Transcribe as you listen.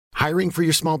Hiring for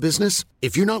your small business?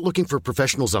 If you're not looking for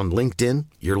professionals on LinkedIn,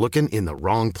 you're looking in the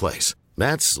wrong place.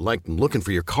 That's like looking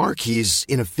for your car keys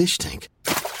in a fish tank.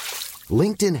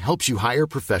 LinkedIn helps you hire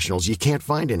professionals you can't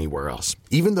find anywhere else,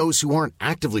 even those who aren't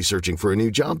actively searching for a new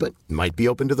job but might be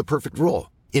open to the perfect role.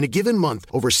 In a given month,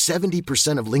 over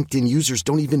 70% of LinkedIn users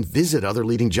don't even visit other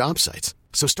leading job sites.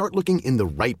 So start looking in the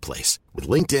right place. With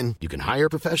LinkedIn, you can hire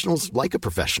professionals like a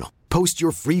professional. Post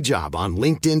your free job on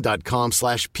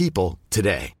linkedin.com/people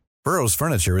today. Burrow's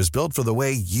furniture is built for the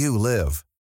way you live.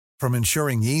 From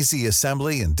ensuring easy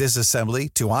assembly and disassembly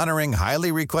to honoring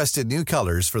highly requested new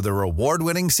colors for their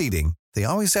award-winning seating, they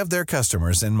always have their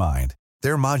customers in mind.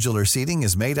 Their modular seating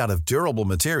is made out of durable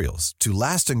materials to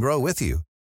last and grow with you.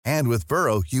 And with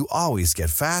Burrow, you always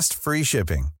get fast, free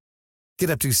shipping.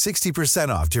 Get up to 60%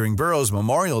 off during Burrow's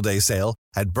Memorial Day sale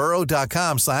at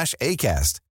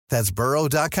burrow.com/ACAST. That's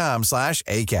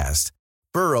burrow.com/ACAST.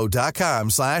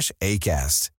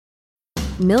 burrow.com/ACAST.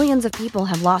 Millions of people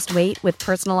have lost weight with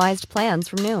personalized plans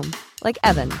from Noom. Like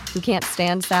Evan, who can't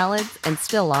stand salads and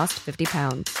still lost 50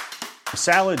 pounds.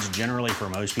 Salads generally for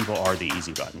most people are the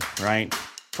easy button, right?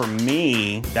 For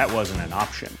me, that wasn't an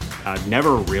option. I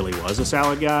never really was a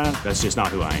salad guy. That's just not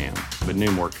who I am. But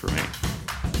Noom worked for me.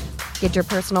 Get your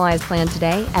personalized plan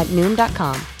today at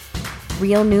Noom.com.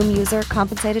 Real Noom user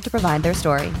compensated to provide their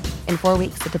story. In 4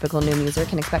 weeks, the typical Noom user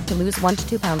can expect to lose 1 to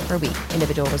 2 pounds per week.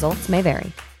 Individual results may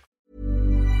vary.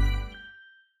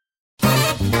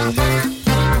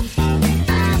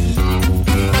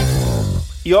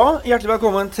 Ja, hjertelig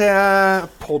velkommen til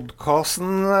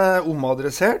podcasten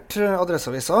Omadressert,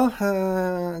 Adresseavisa.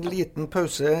 Liten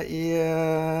pause i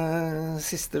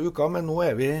siste uka, men nå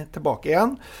vi tilbake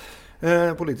igjen.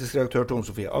 Politisk redaktør Tone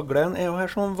Sofie Aglen jo her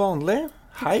som vanlig.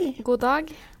 Hei. God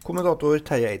dag. Kommentator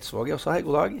Terje Eidsvåg også hei,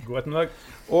 god dag. God ettermiddag.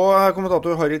 Og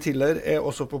kommentator Harry Tiller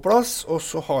også på plass, og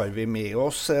så har vi med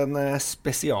oss en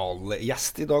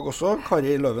spesialgjest i dag også,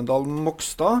 Kari Løvendal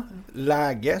Mokstad,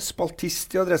 lege,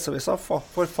 spaltist i Adresseavisa,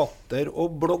 forfatter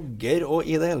og blogger, og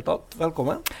i det hele tatt,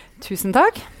 velkommen. Tusen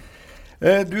takk.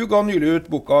 Du ga nylig ut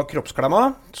boka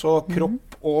Kroppsklemma, så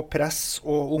kropp og press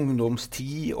og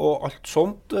ungdomstid og alt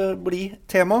sånt blir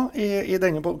tema i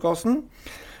denne podcasten.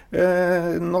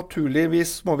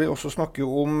 Naturligvis må vi også snakke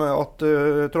om at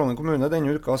Trondheim kommune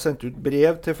denne uka har sendt ut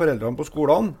brev til foreldrene på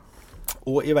skolene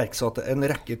og iverksatte en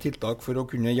rekke tiltak for å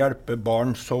kunne hjelpe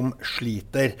barn som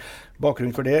sliter.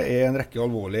 Bakgrunnen for det en rekke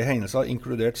alvorlige hendelser,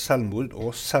 inkludert selvmord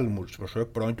og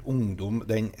selvmordsforsøk blant ungdom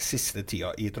den siste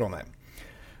tida i Trondheim.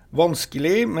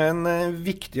 Vanskelig, men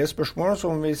viktige spørsmål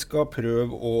som vi skal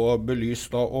prøve å belyse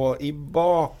da, og i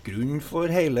bakgrunnen for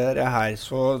hele det her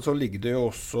så ligger det jo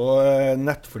også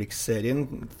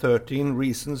Netflix-serien 13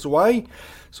 Reasons Why,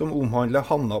 som omhandler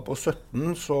Hanna på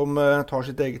 17 som tar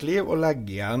sitt eget liv og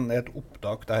legger igjen et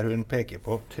opptak der hun peker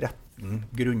på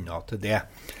 13 grunner til det.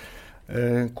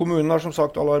 Kommunen har som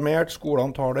sagt alarmert,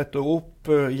 skolene tar dette opp,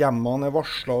 hjemmene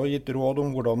varslet og gitt råd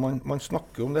om hvordan man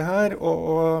snakker om det her,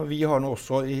 og vi har nå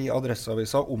også i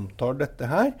Adresseavisa omtalt dette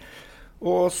her,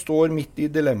 og står midt i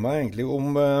dilemmaet egentlig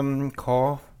om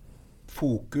hva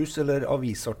fokus eller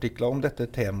avisartikler om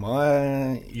dette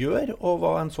temaet gjør, og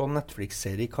hva en sånn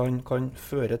Netflix-serie kan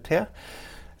føre til.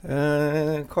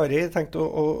 Kari, jeg tenkte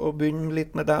å begynne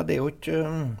litt med deg. Det jo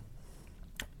ikke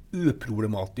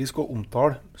uproblematisk å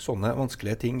omtale sånne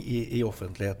vanskelige ting i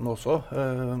offentligheten også,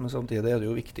 men samtidig det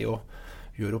jo viktig å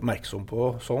gjøre oppmerksom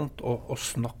på sånt og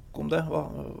snakke om det.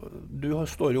 Du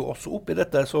står jo også opp i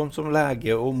dette som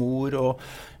lege og mor og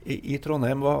i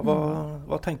Trondheim.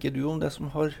 Hva tenker du om det som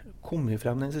har kommet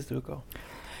frem den siste uka?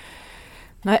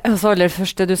 Nei, altså aller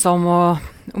først det du sa om å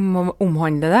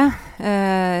omhandle det.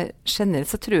 Generelt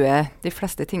så tror jeg de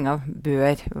fleste tingene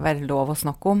bør være lov å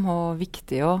snakke om, og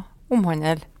viktig å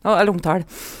omtale.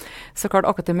 Så klart,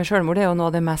 akkurat det med selvmord er jo noe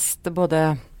av det mest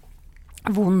både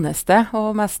vondeste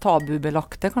og mest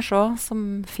tabubelagte kanskje også,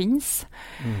 som finnes.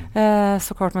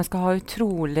 Så klart man skal ha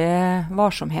utrolig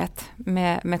varsomhet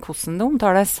med hvordan det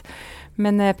omtales,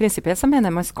 men prinsipielt så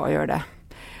mener jeg man skal gjøre det.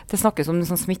 Det snakkes om en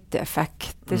sånn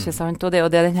smitteeffekt, ikke sant? Og det er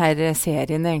jo det denne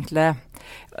serien egentlig,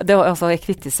 det er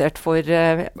kritisert for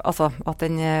at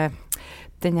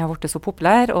den har vært så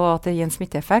populær, og at det gir en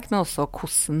smitteeffekt, men også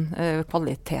hvordan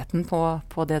kvaliteten på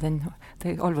det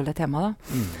alvorlige temaet.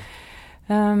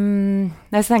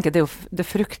 Så tenker jeg det er jo det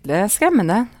fryktelig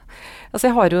skremmende. Altså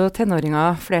jeg har jo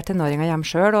flere tenåringer hjemme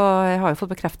selv, og jeg har jo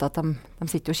fått bekreftet at de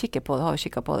sitter og kikker på det, har jo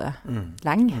kikket på det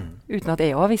lenge, uten at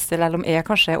jeg har visst det, eller om jeg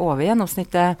kanskje er over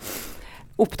gjennomsnittet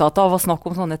opptatt av å snakke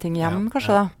om sånne ting hjemme,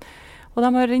 kanskje da. Og de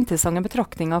har interessante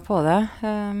betraktninger på det.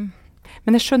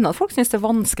 Men jeg skjønner at folk synes det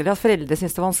vanskelig, at foreldre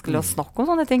synes det vanskelig å snakke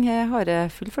om sånne ting. Jeg har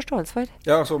full forståelse for.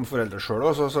 Ja, som foreldre selv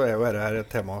også, så jo dette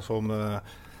et tema som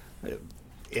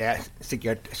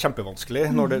sikkert kjempevanskelig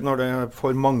når det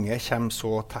for mange kommer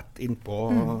så tett innpå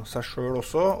seg selv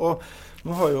også. Og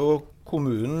nå har jo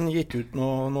kommunen gitt ut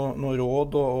noen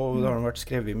råd, og det har vært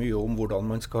skrevet mye om hvordan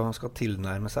man skal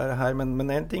tilnærme seg det her. Men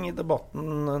en ting i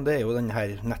debatten, det jo den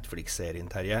her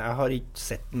Netflix-serien, Terje. Jeg har ikke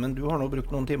sett den, men du har nå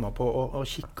brukt noen timer på å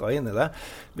kikke inn i det.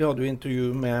 Vi hadde jo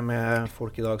intervju med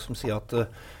folk i dag som sier at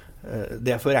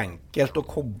det for enkelt å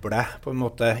koble på en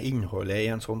måte innholdet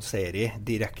i en sånn serie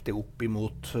direkte opp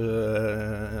imot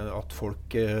at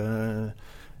folk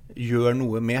gjør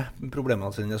noe med problemene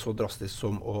sine så drastisk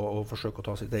som å forsøke å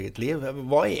ta sitt eget liv.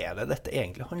 Hva det dette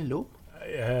egentlig handler om?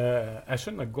 Jeg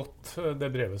skjønner godt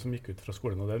det brevet som gikk ut fra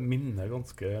skolen, og det minner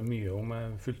ganske mye om,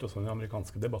 jeg fulgte også den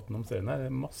amerikanske debatten om serien. Det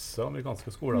masse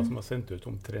amerikanske skoler som har sendt ut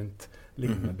omtrent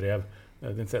lignende brev.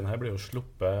 Den serien her ble jo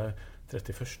sluppet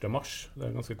 31. mars, det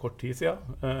ganske kort tid siden,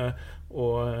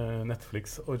 og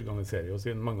Netflix organiserer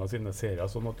jo mange av sine serier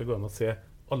sånn at det går an å se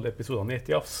alle episodene i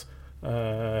ett jafs.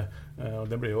 Og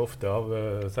det blir jo ofte av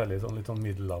særlig litt sånn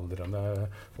middelaldrende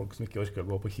folk som ikke orker å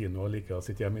gå på kino og liker å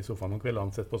sitte hjemme i sofaen om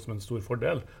kveldene, sett på som en stor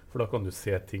fordel, for da kan du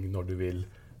se ting når du vil.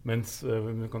 Mens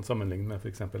vi kan sammenligne med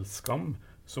for eksempel Skam,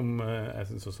 som jeg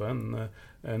synes også en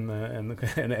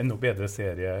enda bedre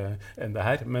serie enn det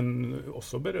her, men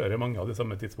også berører mange av de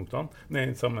samme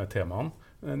samme temaene,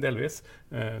 delvis.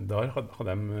 Der hadde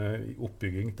de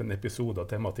oppbygging til en episode av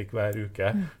tematikk hver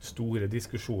uke, store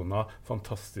diskusjoner,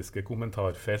 fantastiske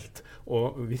kommentarfelt,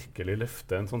 og virkelig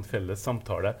løfte en sånn felles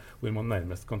samtale, hvor man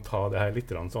nærmest kan ta det her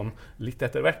litt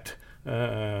etter hvert.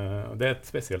 Det et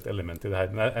spesielt element i det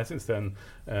her. Men jeg synes det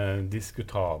en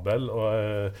diskutabel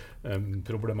og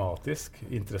problematisk,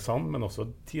 interessant, men også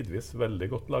tidvis veldig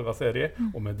godt laget serie,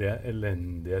 og med det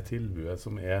elendige tilbudet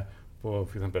som på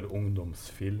for eksempel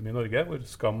ungdomsfilm i Norge, hvor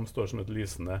Skam står som et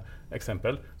lysende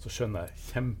eksempel, så skjønner jeg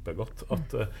kjempegodt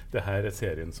at det her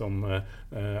serien som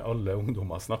alle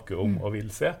ungdommer snakker om og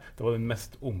vil se. Det var den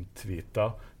mest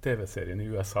omtvita TV-serien i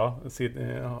USA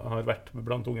har vært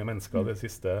blant unge mennesker det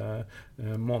siste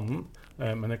måneden.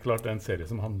 Men det klart det en serie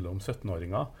som handler om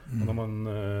 17-åringer. Og når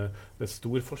det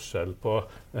stor forskjell på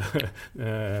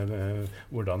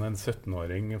hvordan en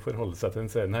 17-åring forholder seg til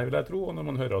den serien her, vil jeg tro, og når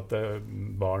man hører at det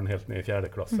barn helt ned i 4.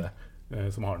 klasse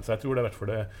som har den. Så jeg tror det i hvert fall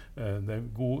det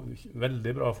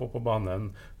veldig bra å få på banen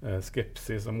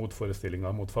skepsis og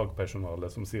motforestillinger mot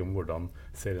fagpersonalet som sier om hvordan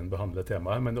serien behandler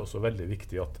temaet, men det også veldig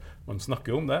viktig at man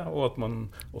snakker om det, og at man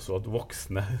også at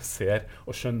voksne ser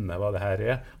og skjønner hva det her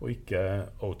og ikke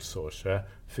outsourcer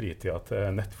fritida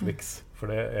til Netflix,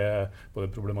 for det både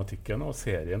problematikken og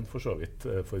serien for så vidt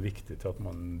for viktig til at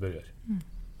man bør gjøre.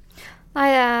 Nei,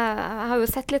 jeg har jo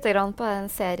sett litt grann på den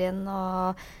serien,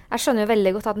 og jeg skjønner jo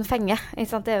veldig godt at den fenger.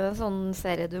 Ikke sant? Det jo en sånn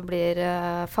serie du blir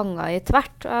fanget i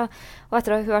tvert. Og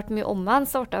etter å ha hørt mye om den,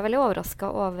 så ble jeg veldig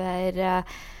overrasket over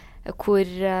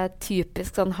hvor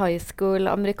typisk sånn high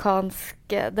school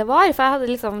amerikansk det var. For jeg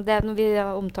hadde liksom det, når vi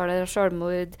omtaler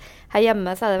selvmord her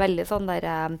hjemme, så det veldig sånn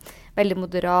der, veldig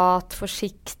moderat,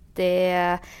 forsiktig,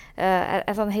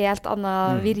 en sånn helt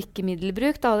annen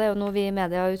virkemiddelbruk. Da. Det jo noe vi i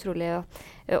media er utrolig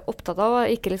opptatt av,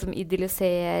 å ikke liksom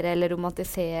idyllisere eller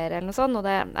romantisere eller noe sånt. Og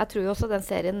jeg tror jo også den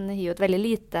serien har jo et veldig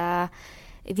lite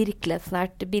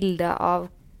virkelighetsnært bilde av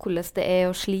hvordan det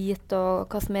å slite og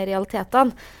hva som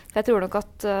realitetene. For jeg tror nok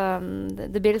at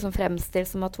det blir liksom fremstilt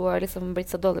som at hun har liksom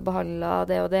blitt så dårlig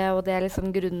behandlet og det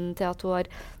liksom grunnen til at hun har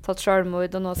tatt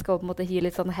selvmord, og nå skal hun på en måte gi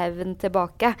litt sånn hevn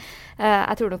tilbake.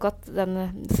 Jeg tror nok at den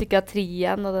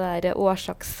psykiatrien og den der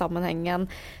årsakssammenhengen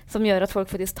som gjør at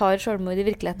folk faktisk tar selvmord i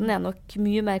virkeligheten, nok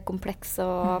mye mer kompleks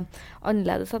og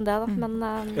annerledes enn det. Da. Men,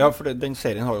 ja, for den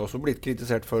serien har jo også blitt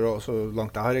kritisert for, så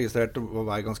langt jeg har registrert, å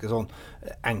være ganske sånn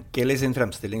enkel i sin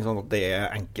fremstilling, sånn at det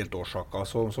enkeltårsaker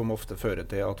som ofte fører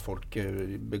til at folk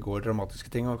begår dramatiske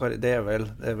ting. Det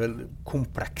er vel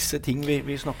komplekse ting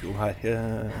vi snakker om her,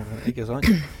 ikke sant?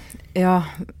 Ja,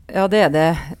 det det.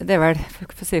 Det vel,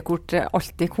 for å si kort,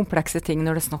 alltid komplekse ting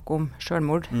når det er snakk om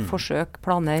selvmord, forsøk,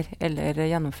 planer eller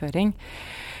gjennomføring.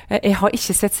 Jeg har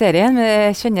ikke sett serien, men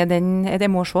jeg kjenner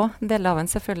det må se, deler av den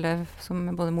selvfølgelig, som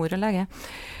både mor og lege.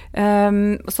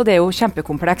 Så det jo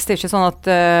kjempekomplekst. Det ikke sånn at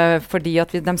fordi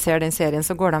at de ser den serien,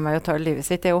 så går de med og tar livet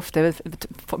sitt. Det ofte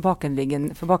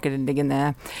bakenliggende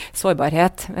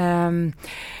sårbarhet.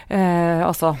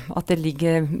 Altså at det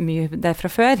ligger mye der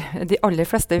fra før. De aller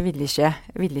fleste vil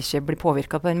ikke bli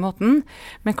påvirket på den måten.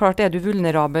 Men klart du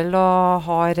vulnerabel og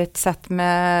har et sett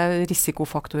med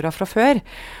risikofaktorer fra før,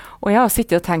 Og jeg har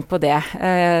sittet og tenkt på det.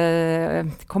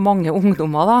 Hvor mange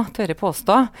ungdommer da, tør jeg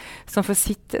påstå, som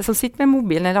sitter med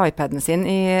mobilen eller iPaden sin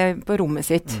på rommet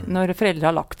sitt når foreldre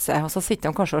har lagt seg. Og så sitter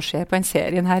de kanskje og ser på en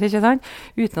serien her, ikke sant?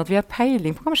 Uten at vi har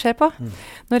peiling på hva vi ser på.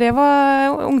 Når jeg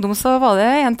var ungdom, så var det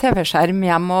en TV-skjerm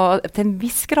hjem, og til en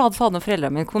viss grad så hadde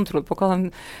foreldrene mine kontroll på hva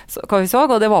vi så,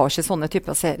 og det var ikke sånne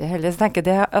typer serier heller. Så tenker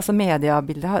jeg, altså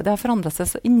mediebildet, det har forandret seg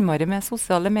så innmari med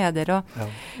sosiale medier og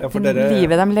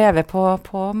livet de lever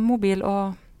på mobil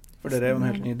og for det er jo en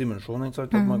helt ny dimensjon, ikke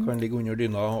sant? At man kan ligge under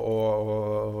dyna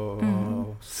og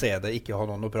se det, ikke ha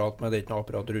noen å prate med, det er ikke noe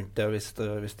apparat rundt det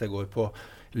hvis det går på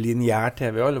lineær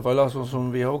TV i alle fall, altså,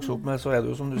 som vi har vokst opp med, så er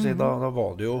det jo som du sier, da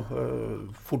var det jo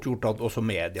fort gjort at også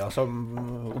media som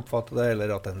oppfatter det,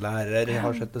 eller at en lærer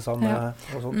har sett det samme.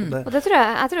 Og sånt, og det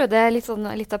jeg tror det er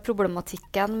litt av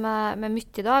problematikken med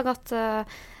mye i dag, at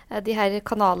de her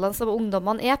kanalene som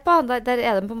ungdommene er på, der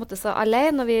er de på en måte så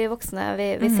alene, og vi voksne,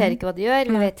 vi ser ikke hva de gjør,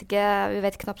 vi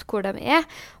vet knapt hvor de er,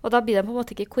 og da blir de på en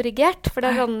måte ikke korrigert, for det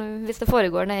er sånn, hvis det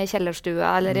foregår nede i kjellerstua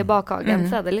eller i bakhagen,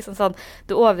 så er det liksom sånn,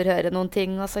 du overhører noen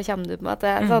ting, og så kommer du på at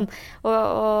det er sånn,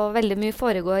 og veldig mye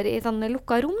foregår i sånne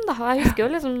lukka rom, da. Og jeg husker jo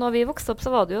liksom, når vi vokste opp,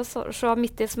 så var det jo så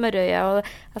midt i smørøyet, og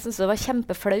jeg synes det var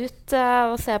kjempeflaut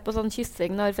å se på sånn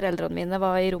kyssing når foreldrene mine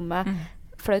var i rommet,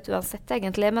 flaut uansett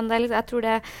egentlig, men jeg tror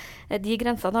de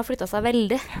grensene har flyttet seg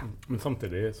veldig. Men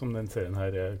samtidig som den serien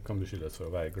her kan beskyldes for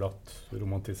å være glatt,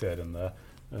 romantiserende,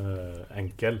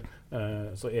 enkel,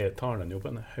 så tar den jo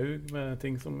på en haug med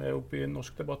ting som er oppe i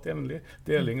norsk debatt jevnlig.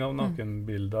 Deling av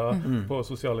nakenbilder på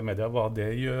sosiale medier, hva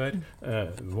det gjør,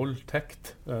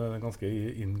 voldtekt, ganske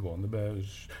inngående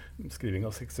beskriving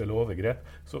av seksuelle overgrep.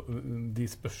 Så de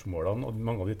spørsmålene og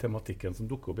mange av de tematikken som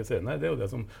dukker opp i serien her, det er jo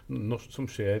det som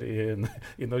skjer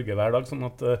i Norge hver dag, sånn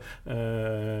at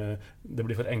det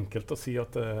blir for enkelt å si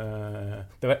at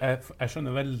jeg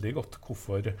skjønner veldig godt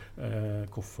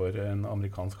hvorfor en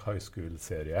amerikansk high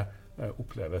school-serie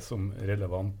oppleves som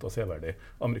relevant og severdig.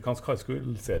 Amerikansk high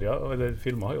school-serier eller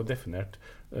filmer har jo definert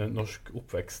norsk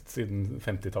oppvekst siden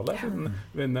 50-tallet.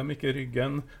 Vend dem ikke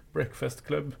ryggen, Breakfast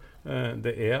Club.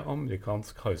 Det er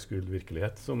amerikansk high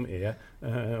school-virkelighet som er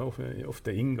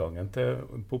ofte inngangen til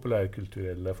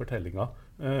populærkulturelle fortellinger.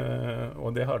 Og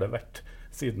det har det vært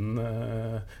siden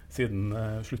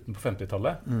slutten på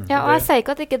 50-tallet. Ja, og jeg sier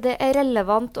ikke at ikke det er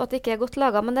relevant og at det ikke er godt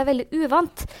laget, men det er veldig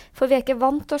uvant. For vi er ikke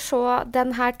vant til å se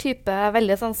denne type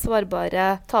veldig sånn sårbare,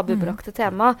 tabubelagte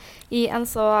tema i en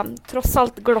så tross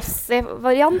alt glossy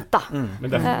variant, da.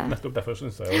 Men nettopp derfor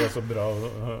synes jeg det er så bra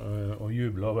å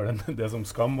juble over det som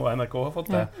Skam og NRK har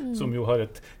fått det, som jo har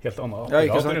et helt annet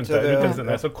apparat rundt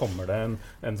det. Så kommer det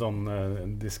en sånn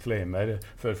disclaimer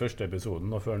før første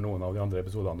episoden og før noen av de andre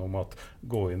episodene om at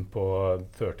gå inn på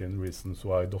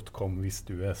 13reasonswhy.com hvis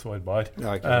du er sårbar.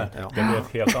 Det blir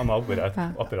et helt annet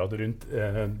apparat rundt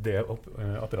det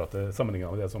apparatet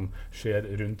sammenlignet med det som skjer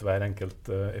rundt hver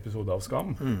enkelt episode av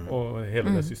Skam, og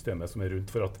hele det systemet som er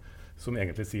rundt som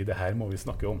egentlig sier det her må vi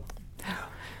snakke om.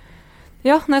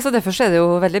 Ja, så derfor er det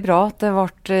jo veldig bra at det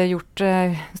ble gjort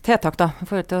tiltak da,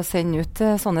 for å sende ut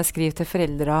sånne skriv til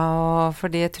foreldre, og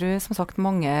fordi jeg tror som sagt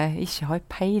mange ikke har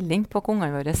peiling på hva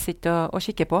ungene våre sitter og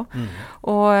kikker på.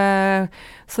 Og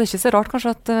så det er ikke så rart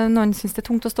kanskje at noen synes det er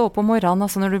tungt å stå opp om morgenen,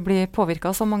 altså når du blir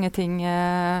påvirket av så mange ting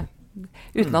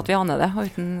uten at vi aner det.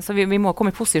 Så vi må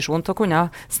komme i posisjon til å kunne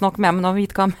snakke med dem og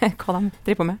vite hva de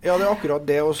driver på med. Ja, det er akkurat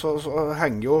det, og så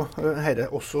henger jo dette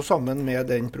også sammen med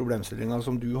den problemstillingen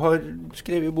som du har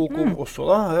skrevet bok om også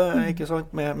da, ikke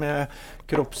sant? Med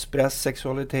kroppspress,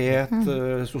 seksualitet,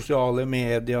 sosiale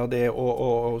medier, det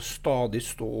å stadig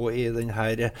stå i den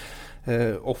her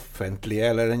offentlige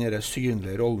eller den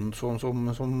synlige rollen som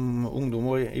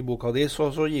ungdom i boka di, så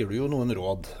gir du jo noen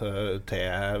råd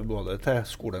både til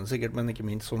skolen sikkert, men ikke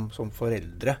minst som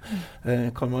foreldre.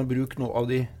 Kan man bruke noe av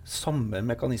de samme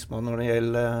mekanismene når det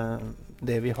gjelder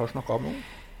det vi har snakket om nå?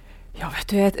 Ja, vet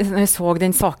du, når jeg så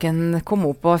den saken kom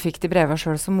opp og fikk de brevet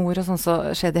selv som mor og sånn, så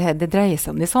skjer det her, det dreier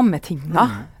seg om de samme tingene.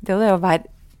 Det er jo det å være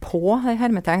på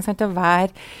hermetegn, sant? Å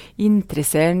være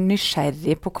interessert,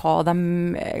 nysgjerrig på hva de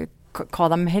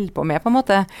holder på med, på en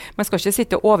måte. Man skal ikke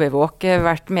sitte og overvåke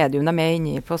hvert medium de er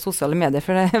inne i på sosiale medier,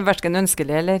 for det er hverken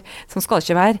ønskelig, eller sånn skal det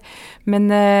ikke være.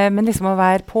 Men liksom å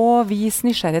være på, vise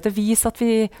nysgjerrighet, og vise at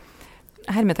vi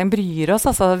hermetegn bryr oss,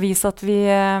 altså vise at vi,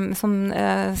 som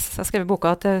jeg skrev i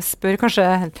boka, at jeg spør kanskje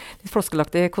litt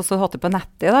floskelaktig hvordan du har det på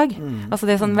nettet i dag. Altså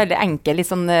det er sånn veldig enkel, litt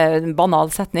sånn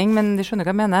banal setning, men de skjønner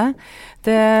hva jeg mener.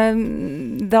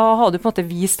 Da har du på en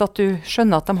måte vist at du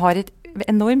skjønner at de har et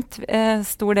enormt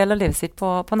stor del av livet sitt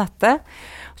på nettet,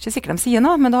 Ikke sikkert de sier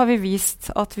noe, men da har vi vist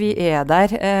at vi er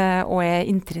der og er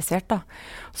interessert. Da.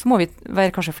 Så må vi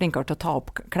være kanskje flinkere til å ta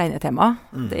opp kleine temaer.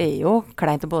 Det er jo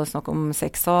kleint å både snakke om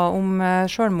sex og om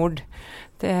selvmord.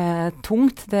 Det er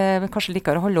tungt. Det er kanskje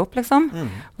likere å holde opp, liksom.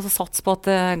 Og så sats på at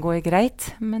det går greit.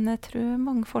 Men jeg tror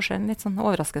mange får seg en litt sånn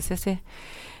overraskelse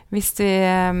hvis vi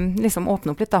liksom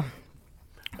åpner opp litt, da.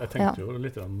 Jeg tenkte jo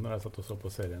litt når jeg satt og så på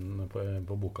serien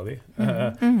på boka di,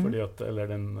 fordi at,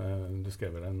 eller du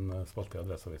skrev en spalte i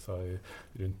Adresseavisa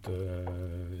rundt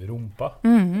rumpa.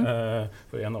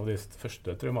 For en av de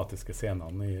første traumatiske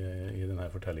scenene i denne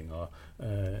fortellingen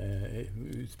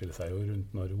utspiller seg jo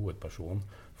rundt når hovedpersonen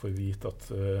får vite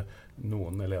at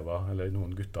noen elever, eller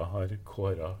noen gutter, har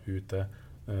kåret ut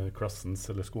til klassens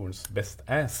eller skolens best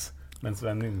ass, mens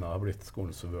venninna har blitt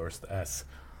skolens worst ass.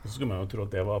 Og så skulle man jo tro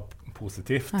at det var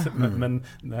positivt, men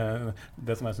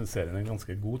det som jeg synes serien er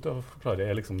ganske god til å forklare,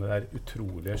 er liksom det der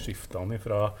utrolige skiftene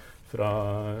fra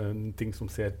ting som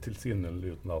ser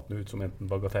tilsynelatende ut som enten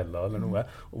bagateller eller noe,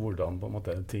 og hvordan på en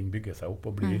måte ting bygger seg opp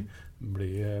og blir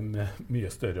mye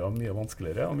større og mye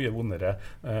vanskeligere og mye vondere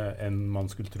enn man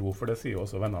skulle tro. For det sier jo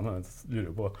også vennene, jeg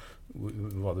lurer på,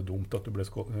 var det dumt at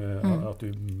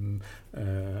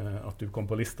du kom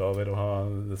på lista over å ha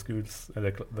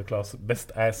the class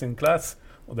best ass in class,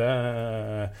 og det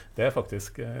er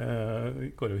faktisk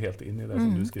går jo helt inn i det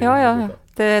som du skriver. Ja.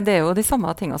 Det er jo de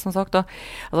samme tingene som sagt.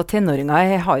 Altså,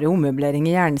 tenåringer har jo ommøblering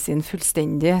i hjernen sin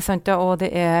fullstendig, sant? Og de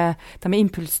er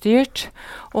impulsstyrt,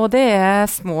 og det er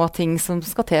små ting som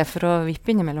skal til for å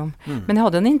vippe innimellom. Men jeg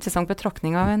hadde en interessant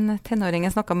betraktning av en tenåring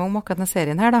jeg snakket med om akkurat denne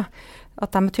serien her, da.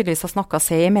 At de tydeligvis har snakket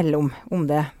seg imellom om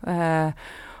det.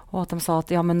 Og at de sa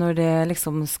at ja, men når det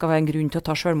liksom skal være en grunn til å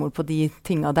ta selvmord på de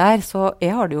tingene der, så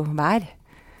har det jo vær.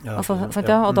 Ja, altså,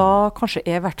 og da kanskje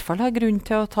i hvert fall har grunn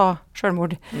til å ta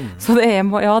selvmord. Så det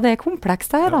er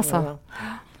komplekst der, altså.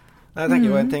 Jeg tenker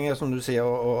jo en ting er som du sier,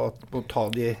 å ta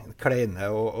de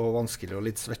kleine og vanskelige og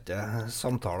litt svette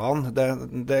samtalene.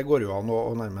 Det går jo an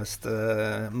å nærmest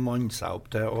manne seg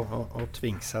opp til og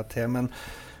tvinge seg til, men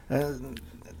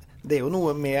det er jo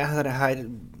noe med det her,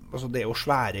 altså det er jo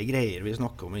svære greier vi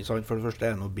snakker om, for det første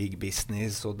er det noe big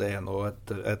business, og det er noe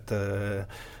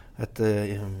et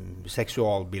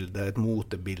seksualbilde, et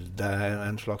motebilde,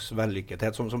 en slags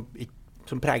vellykkethet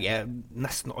som preger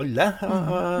nesten alle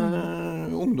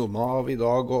ungdommer av i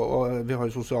dag, og vi har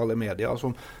sosiale medier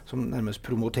som nærmest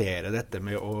promoterer dette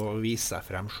med å vise seg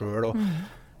frem selv, og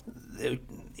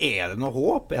er det noe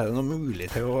håp? Er det noe mulig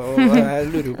til jeg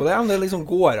lurer på det, om det liksom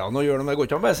går an å gjøre noe, men det går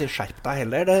ikke an bare å si skjerp deg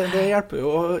heller, det hjelper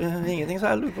jo ingenting,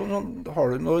 så jeg lurer på, har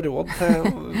du noe råd til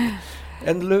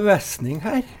en løsning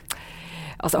her?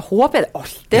 Altså, håp er det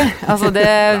alltid. Altså,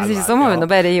 så må vi nå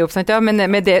bare gi opp, sant? Ja, men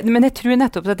jeg tror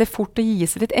nettopp at det er fort å gi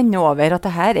seg litt enda over at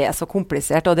det her er så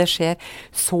komplisert, og det skjer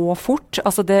så fort.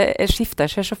 Altså, skifter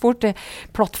skjer så fort.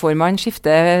 Plattformene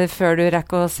skifter før du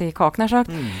rekker å si kaken, har sagt.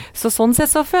 Så sånn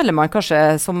sett så føler man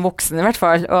kanskje, som voksen i hvert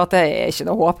fall, at det er ikke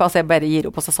noe håp. Altså, jeg bare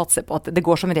gir opp og så satser på at det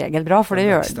går som regel bra, for det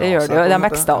gjør det jo. De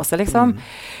vekster også, liksom.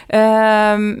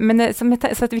 Men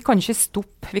så vi kan ikke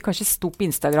stoppe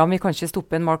Instagram, vi kan ikke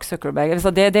stoppe en Mark Zuckerberg.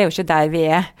 Det er jo ikke der vi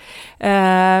er.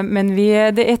 Men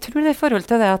jeg tror det er i forhold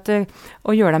til det at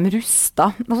å gjøre dem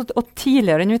rustet, altså, og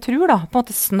tidligere enn vi tror, da, på en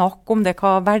måte snakke om det,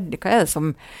 hva er det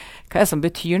som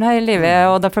betyr det her i livet,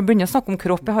 og derfor begynner jeg å snakke om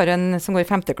kropp. Jeg har en som går i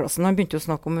 5. klassen, og han begynte å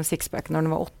snakke om sixpack når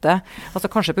han var 8,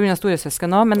 altså kanskje på grunn av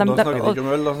storesøsken også, men da snakker du ikke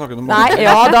om øl, da snakker du om nei,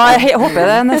 ja, da håper jeg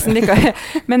det nesten like,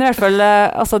 men i hvert fall,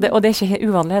 altså, og det er ikke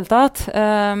uvanlig helt tatt,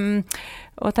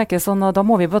 og jeg tenker sånn, da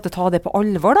må vi bare ta det på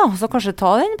alvor, da. Så kanskje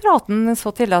ta den praten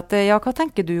så til at, ja, hva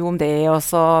tenker du om det,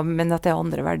 men at det er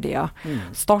andre verdier.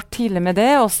 Start tidlig med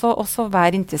det, og så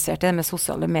være interessert i det med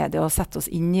sosiale medier, og sette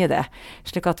oss inn i det,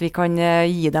 slik at vi kan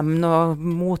gi dem noe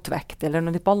motvekt, eller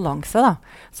noe litt balanse, da.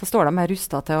 Så står de mer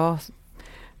rustet til å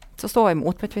stå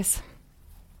imot på et vis.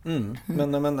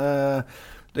 Men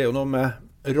det er jo noe med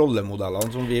rollemodellene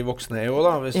som vi voksne er jo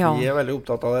da, hvis vi er veldig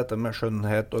opptatt av dette med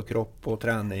skjønnhet og kropp og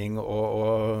trening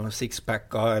og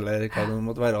sixpacker eller hva det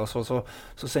måtte være, så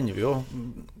sender vi jo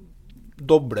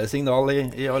doble signal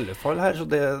i alle fall her, så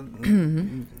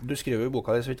du skriver i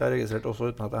boka, så vidt jeg har registrert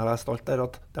også uten at jeg har lest alt der,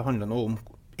 at det handler noe om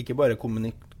ikke bare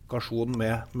kommunikasjon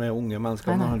med unge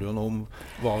mennesker, men det handler jo noe om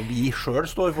hva vi selv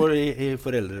står for i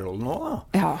foreldrerollen også da.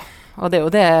 Ja. Og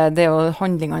det er jo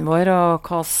handlingene våre, og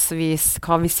hva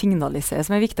vi signaliserer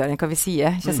som er viktigere enn hva vi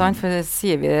sier, ikke sant? For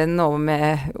sier vi noe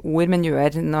med ord, men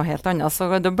gjør noe helt annet, så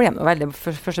da blir de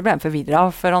først ble de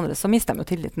forvirret, for andre så mister de jo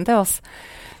tilliten til oss.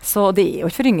 Så det er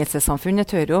jo et foryngelsessamfunn,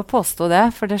 jeg tør jo påstå det,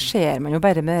 for det ser man jo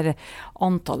bare med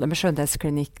antallet med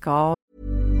skjønnhetsklinikker.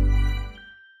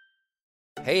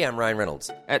 Hey, I'm Ryan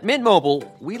Reynolds. At Mint Mobile,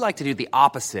 we like to do the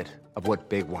opposite of what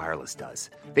Big Wireless does.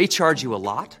 They charge you a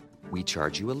lot, we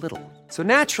charge you a little. So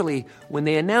naturally, when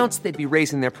they announced they'd be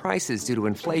raising their prices due to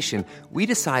inflation, we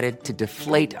decided to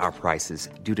deflate our prices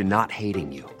due to not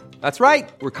hating you. That's right.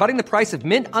 We're cutting the price of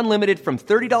Mint Unlimited from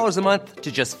 $30 a month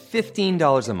to just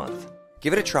 $15 a month.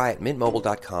 Give it a try at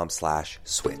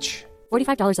mintmobile.com/switch.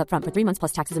 $45 up front for 3 months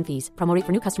plus taxes and fees. Promo rate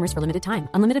for new customers for limited time.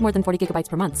 Unlimited more than 40 gigabytes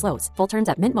per month. Slows full terms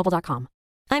at mintmobile.com.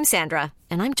 I'm Sandra,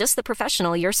 and I'm just the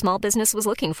professional your small business was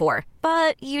looking for.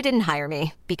 But you didn't hire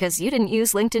me because you didn't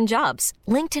use LinkedIn Jobs.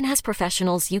 LinkedIn has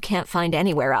professionals you can't find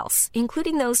anywhere else,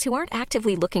 including those who aren't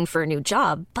actively looking for a new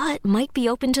job, but might be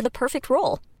open to the perfect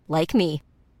role, like me.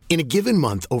 In a given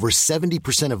month, over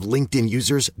 70% of LinkedIn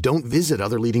users don't visit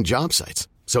other leading job sites.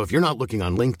 So if you're not looking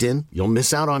on LinkedIn, you'll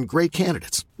miss out on great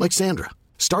candidates like Sandra.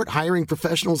 Start hiring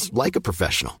professionals like a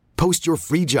professional. Post your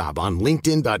free job on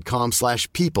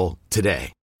linkedin.com/people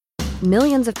today.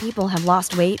 Millions of people have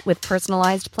lost weight with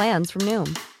personalized plans from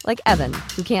Noom. Like Evan,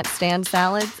 who can't stand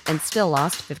salads and still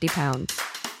lost 50 pounds.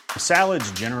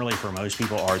 Salads generally for most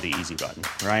people are the easy button,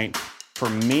 right? For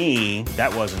me,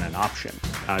 that wasn't an option.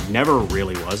 I never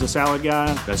really was a salad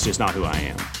guy. That's just not who I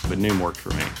am. But Noom worked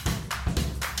for me.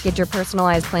 Get your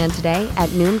personalized plan today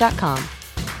at Noom.com.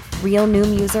 Real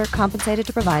Noom user compensated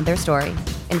to provide their story.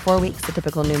 In 4 weeks, the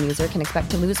typical Noom user can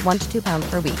expect to lose 1 to 2 pounds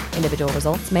per week. Individual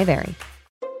results may vary.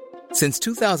 Since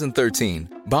 2013,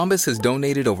 Bombas has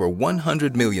donated over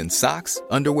 100 million socks,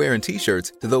 underwear, and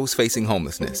T-shirts to those facing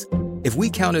homelessness. If we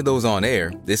counted those on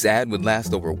air, this ad would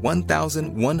last over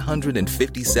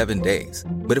 1,157 days.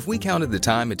 But if we counted the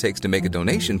time it takes to make a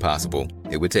donation possible,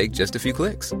 it would take just a few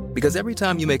clicks. Because every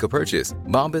time you make a purchase,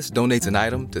 Bombas donates an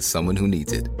item to someone who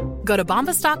needs it. Go to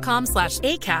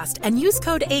bombas.com/ACAST and use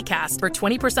code ACAST for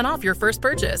 20% off your first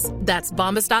purchase. That's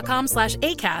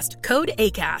bombas.com/ACAST, code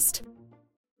ACAST.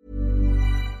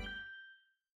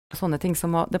 Sånne ting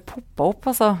som det popper opp,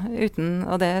 altså, uten,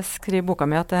 og det skriver boka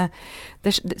mi, at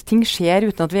ting skjer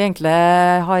uten at vi egentlig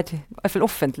har, I hvert fall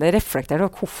offentlig reflektert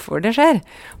over hvorfor det skjer.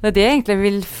 Og det det jeg egentlig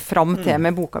vil fram til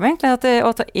med boka mi, egentlig, at jeg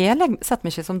setter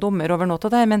meg ikke som dommer over noe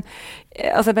av det, men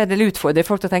altså, jeg bare utfordrer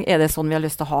folk til å tenke, det sånn vi har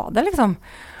lyst til å ha det, liksom?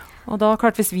 Og da,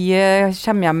 klart, hvis vi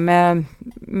kommer hjem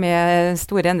med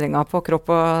store endringer på kropp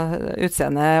og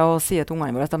utseende og sier til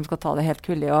ungene våre at de skal ta det helt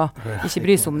kullig og ikke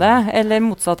bry seg om det, eller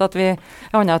motsatt at vi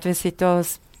sitter og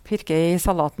pirker I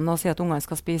salaten og sier at ungene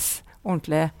skal spise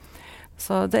ordentlig,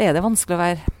 så det det vanskelig å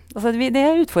være. Altså,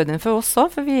 det utfordrende for oss også,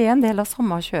 for vi en del av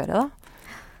samme kjøret da.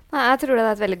 Nei, jeg tror det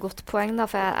et veldig godt poeng, da,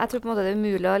 for jeg tror på en måte det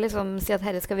umulig å liksom si at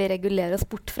dette skal vi regulere oss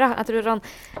bort fra. Jeg tror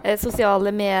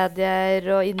sosiale medier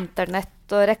og internett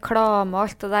og reklame og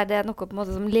alt det der, det noe på en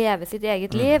måte som lever sitt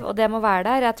eget liv, og det må være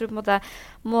der. Jeg tror på en måte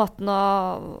måten å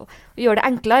gjøre det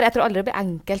enklere. Jeg tror aldri det blir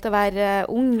enkelt å være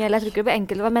ung, eller jeg tror ikke det blir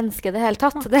enkelt å være menneske I det hele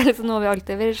tatt. Det liksom noe vi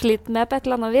alltid vil slite med på et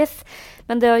eller annet vis.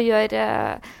 Men det å gjøre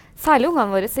særlig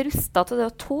ungene våre rustet til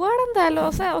det å tåle en del, og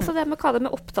også det med hva de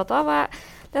opptatt av.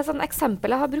 Det et sånn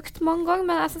eksempel jeg har brukt mange ganger,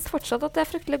 men jeg synes fortsatt at det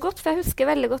fryktelig godt, for jeg husker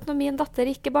veldig godt når min datter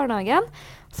gikk I barnehagen,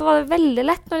 så var det veldig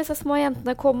lett når disse små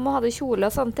jentene kom og hadde kjole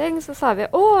og sånne ting, så sa vi,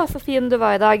 så fin du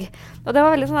var I dag. Og det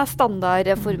var veldig sånn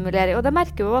standardformulering, og det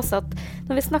merker vi også at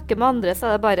når vi snakker med andre, så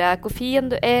det bare hvor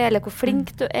fin du eller hvor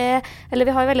flink du eller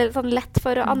vi har veldig sånn lett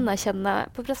for å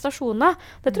anerkjenne på prestasjoner.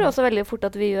 Det tror jeg også veldig fort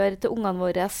at vi gjør til ungene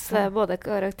våre, både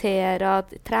karakterer,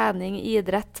 trening,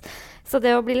 idrett. Så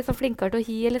det å bli liksom flinkere til å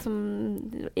gi liksom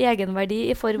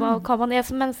egenverdi I form av hva man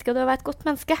som menneske, og det å være et godt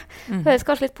menneske. Det høres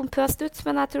kanskje litt pompøst ut,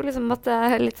 men jeg tror liksom at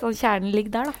litt sånn kjernen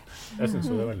ligger der da. Jeg synes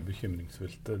jo det veldig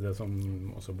bekymringsfullt, det som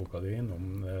også boka di innom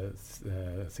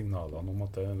signalene om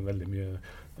at det veldig mye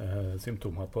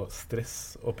symptomer på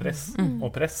stress og press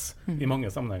I mange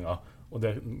sammenhenger. Og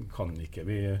det kan ikke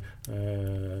vi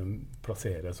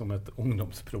plassere som et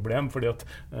ungdomsproblem, fordi at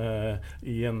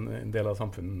I en del av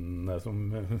samfunnet som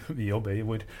vi jobber I,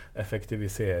 hvor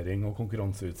effektivisering og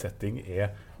konkurranseutsetting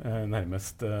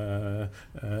nærmest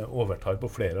overtar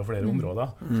på flere og flere områder,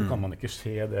 så kan man ikke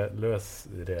se det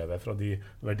løsrevet fra de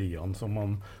verdiene som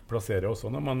man plasserer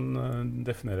også når man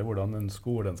definerer hvordan en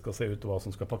skolen skal se ut, hva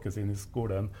som skal pakkes inn I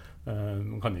skolen.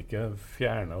 Man kan ikke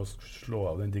fjerne og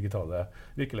slå av den digitale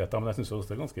virkeligheten, men jeg synes også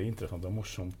det ganske interessant og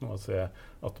morsomt nå å se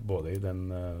at både I den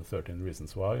 13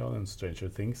 Reasons Why og den Stranger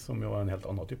Things, som jo en helt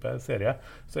annen type serie,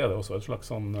 så det også et slags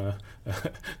sånn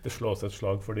det slås et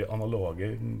slag for de analoge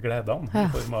gledene I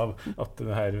form av at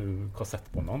det her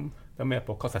kassettbåndene de er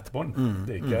på kassettbånd.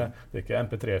 Det er ikke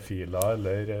MP3-filer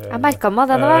eller... Jeg merket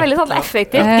meg det, det var veldig sånn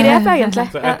effektivt grep egentlig.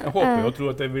 Så jeg håper og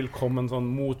tror at det vil komme en sånn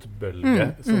motbølge,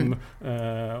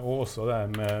 og også det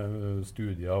med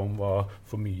studier om hva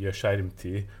for mye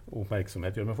skjermtid og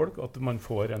oppmerksomhet gjør med folk, at man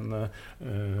får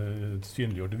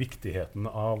synliggjort viktigheten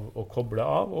av å koble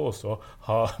av, og også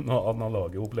ha noen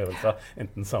analoge opplevelser,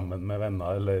 enten sammen med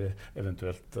venner, eller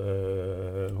eventuelt,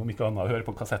 om ikke annet, høre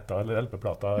på kassetter eller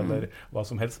LP-plater, eller hva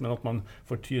som helst, men at man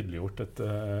får tydeliggjort et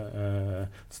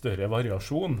større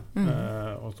variasjon,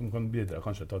 og som kan bidra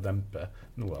kanskje til å dempe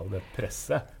noe av det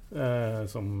presset,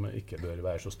 som ikke bør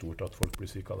være så stort at folk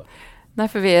blir syke av det. Nei,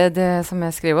 for det som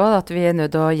jeg skriver, at vi er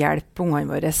nødt til å hjelpe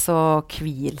ungene våre å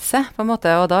hvile seg, på en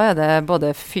måte, og da er det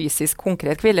både fysisk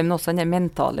konkret hvile, men også den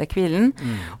mentale hvilen,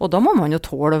 og da må man jo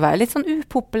tåle å være litt sånn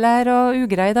upopulær og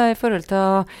ugrei da, i forhold til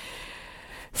å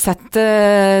sette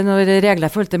noen regler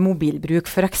i forhold til mobilbruk,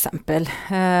 for eksempel,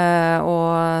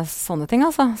 og sånne ting,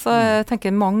 altså. Så jeg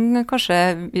tenker mange kanskje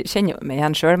kjenner meg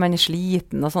igjen selv, man er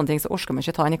sliten og sånne ting, så orsker man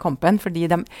ikke ta inn i kampen, fordi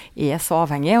de er så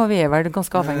avhengige, og vi er vel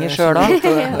ganske avhengige selv da.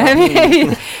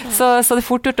 så det er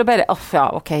fort gjort å bare, ja,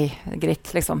 ok,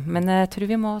 greit, liksom. Men jeg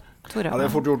tror vi må tore. Ja, det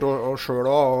er fort gjort å selv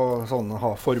da, sånn, ha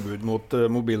forbud mot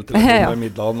mobiltelefon med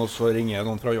middagen, og så ringer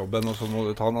noen fra jobben, og så må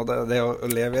du ta den. Det å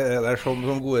leve der som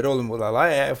gode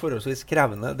rollemodeller er forholdsvis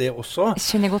krevende, det også. Jeg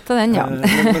kjenner godt til den, ja.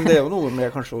 Men det er jo noe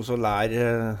med kanskje også å lære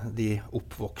de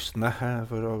oppvoksne,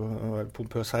 for å være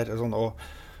pompøs her, sånn, og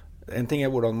en ting er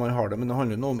hvordan man har det, men det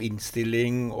handler noe om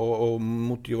innstilling og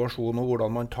motivasjon og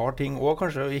hvordan man tar ting, og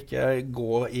kanskje ikke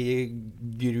gå i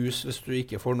grus hvis du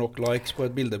ikke får nok likes på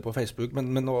et bilde på Facebook,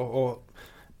 men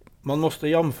man måste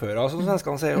jamføre, som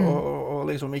svenskene sier, og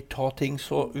liksom ikke ta ting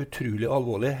så utrolig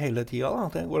alvorlig hele tiden. Da.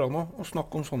 Det går an å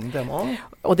snakke om sånne temaer.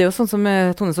 Og det er jo sånn som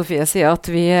Tone Sofie sier, at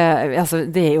altså,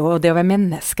 det er jo det å være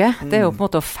menneske. Det er jo på en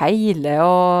måte å feile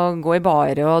og gå i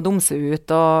baret og dumse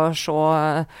ut og se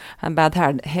en bad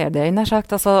hair day, nær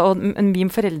sagt. Altså, og vi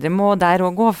foreldre må der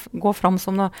også gå fram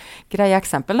som noe greie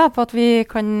eksempel da, på at vi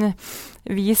kan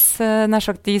vise nær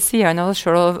sagt de sidene av oss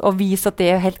selv og vise at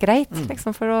det er helt greit,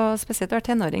 liksom, for å spesielt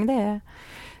være tenåring. Det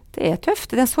er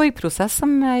tøft. Det er en sorgprosess,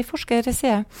 som jeg forsker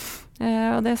sier.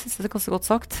 Og det synes jeg er ganske godt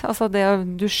sagt. Altså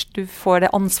du får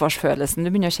det ansvarsfølelsen, du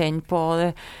begynner å kjenne på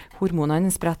det, hormonene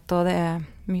spredt, og det er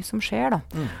mye som skjer da.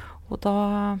 Og da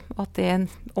at det er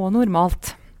også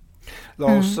normalt.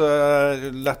 La oss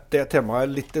lette det temaet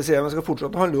litt til siden. Vi skal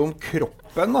fortsatt handle om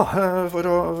kroppen, da, for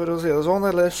å si det sånn,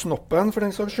 eller snoppen for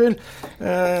den saks skyld.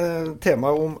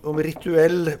 Temaet om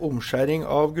rituell omskjæring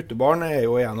av guttebarn er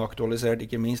jo igjen aktualisert,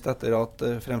 ikke minst etter at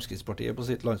Fremskrittspartiet på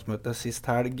sitt landsmøte sist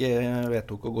helg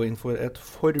vedtok å gå inn for et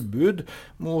forbud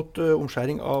mot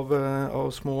omskjæring av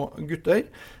små gutter.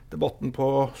 Debatten på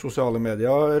sosiale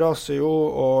medier raser jo,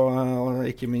 og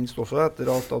ikke minst også etter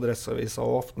at Adresseavisen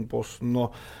og Aftenposten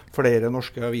og flere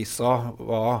norske aviser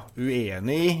var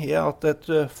uenige i at et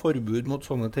forbud mot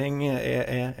sånne ting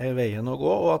er veien å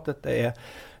gå, og at dette er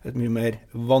et mye mer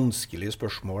vanskelig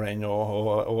spørsmål enn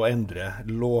å endre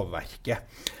lovverket.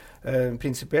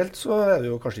 Prinsipielt så er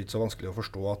det jo kanskje ikke så vanskelig å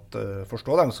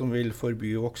forstå dem som vil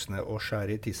forby voksne å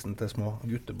skjære i tissen til små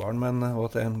guttebarn, og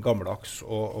at det er en gammeldags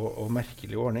og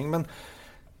merkelig ordning. Men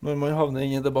når man havner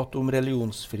inn i debatt om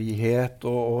religionsfrihet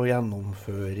og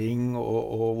gjennomføring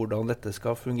og hvordan dette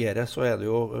skal fungere, så er det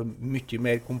jo mye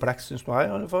mer kompleks, synes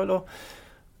jeg i alle fall. Og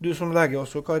du som lege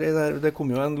også, Kari, det kom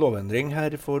jo en lovendring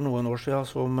her for noen år siden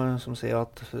som sier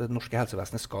at det norske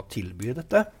helsevesenet skal tilby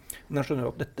dette. Men jeg skjønner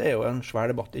jo at dette er jo en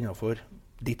svær debatt innenfor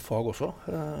ditt fag også.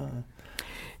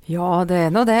 Ja, det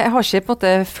er noe det. Jeg har ikke på en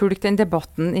måte fulgt den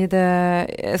debatten i det,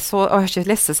 jeg har ikke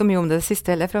lest så mye om det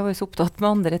siste heller, for jeg var jo så opptatt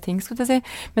med andre ting, skulle jeg si.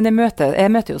 Men jeg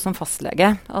møter jo som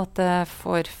fastlege at jeg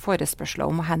får forespørsler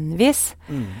om å henvise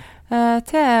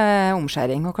til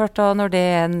omskjæring. Og klart da, når det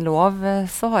er en lov,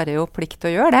 så har jeg jo plikt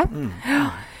til å gjøre det.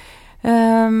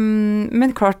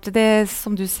 Men klart, det,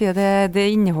 som du sier, det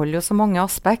inneholder jo så mange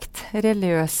aspekt.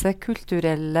 Religiøse,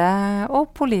 kulturelle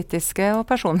og politiske og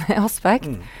personlige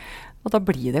aspekt. Og da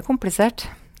blir det komplisert.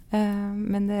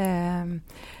 Men det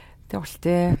er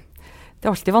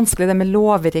alltid vanskelig det med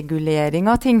lovregulering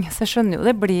av ting. Så jeg skjønner jo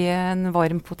det blir en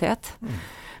varm potet.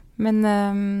 Men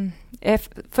jeg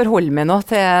forholder meg nå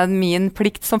til min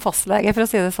plikt som fastlege, for å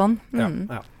si det sånn.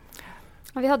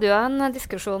 Vi hadde jo en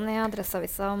diskusjon i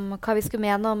Adresseavisen om hva vi skulle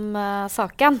mene om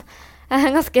saken.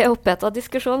 En ganske opphetet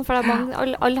diskusjon, for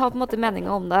alle har på en måte meninger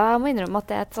om det. Jeg må innrømme at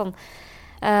det er et sånn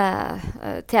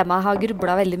tema jeg har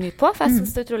grublet veldig mye på, for jeg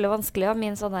synes det utrolig vanskelig, og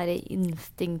min sånn her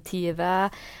instinktive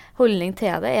holdning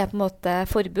til det på en måte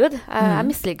forbud. Jeg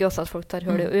misliker også at folk tar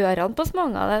hull i ørene på så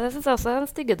mange av det. Det synes jeg også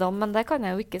en styggedom, men det kan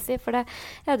jeg jo ikke si, for det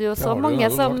det jo så mange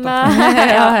som...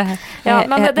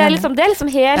 men det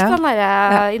liksom helt sånn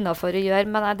her innenfor å gjøre,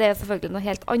 men det selvfølgelig noe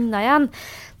helt annet igjen.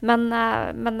 Men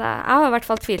jeg har i hvert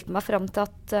fall tvilt meg frem til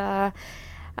at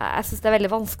jeg synes det veldig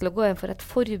vanskelig å gå inn for et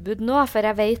forbud nå, for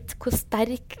jeg vet hvor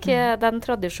sterk den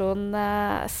tradisjonen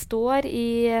står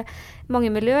i mange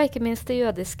miljøer, ikke minst det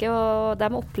jødiske, og de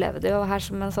opplever det jo her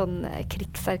som en sånn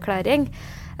krigserklæring.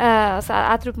 Så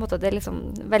jeg tror på en måte det liksom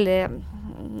veldig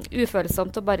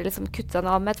ufølsomt å bare liksom kutte den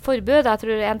av med et forbud. Jeg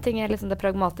tror en ting liksom det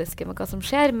pragmatiske med hva som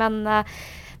skjer, men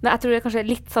jeg tror det kanskje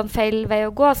litt sånn feil vei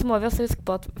å gå. Så må vi også huske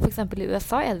på at for eksempel i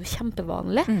USA det jo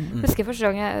kjempevanlig. Husker første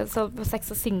gang så på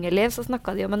sex og singelliv så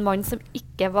snakket de om en mann som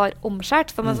ikke var omskjært,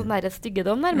 som en sånn der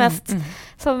styggedom nærmest.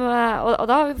 Og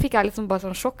da fikk jeg liksom bare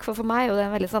sånn sjokk, for meg jo det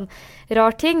en veldig sånn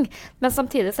rar ting. Men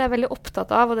samtidig så jeg veldig opptatt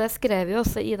av, og det skrev vi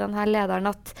også i denne lederen,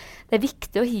 at det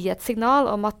viktig å gi et signal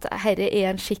om at herre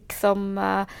en skikk som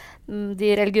de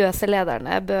religiøse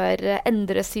lederne bør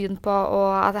endre syn på,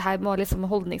 og at her må liksom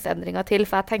holdningsendringer til,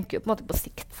 for jeg tenker jo på en måte på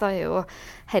sikt så jo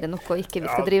her noe ikke vi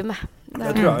skal drive med.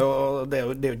 Det tror jeg jo, det er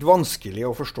jo ikke vanskelig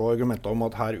å forstå argumentet om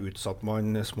at her utsatt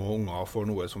man små unger for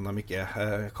noe som de ikke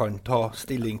kan ta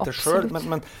stilling til selv,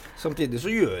 men samtidig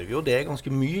så gjør vi jo det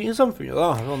ganske mye i samfunnet da.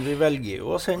 Sånn, vi velger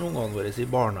jo å sende ungene våre i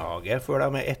barnehage før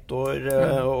de 1 år,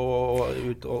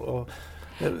 og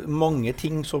mange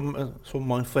ting som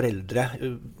man foreldre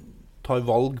tar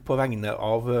valg på vegne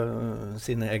av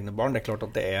sine egne barn. Det er klart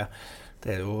at det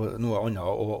er jo noe annet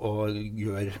å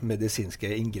gjøre medisinske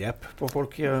inngrep på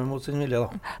folk mot sin vilje da.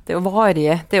 Det er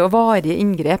jo varige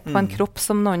inngrep på en kropp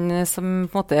som noen som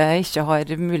på en måte ikke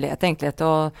har mulighet egentlig til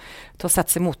å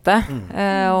sette seg mot det.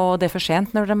 Og det er for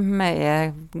sent når de er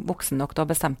voksne nok til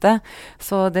å bestemme det.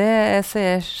 Så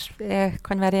jeg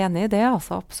kan være enig i det,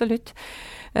 altså, absolutt.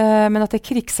 Men at det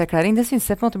krigserklæring, det synes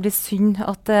jeg på en måte blir synd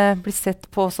at det blir sett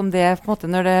på som det, på en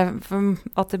måte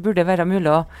at det burde være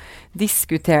mulig å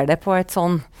diskutere det på et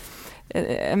sånn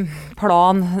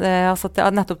plan, altså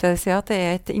nettopp det jeg sier, at det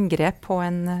er et inngrep på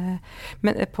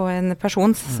en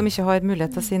person som ikke har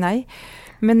mulighet til å si nei.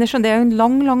 Men jeg skjønner, det er jo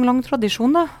en lang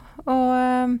tradisjon da,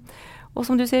 og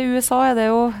som du sier, i USA er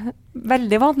det jo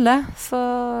veldig vanlig, så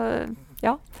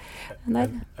ja.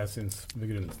 Jeg synes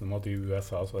begrunnelsen om at i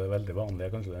USA så det veldig vanlig,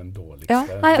 kanskje det en dårligste. Ja,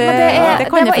 nei, det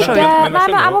kan jeg forstå. Nei,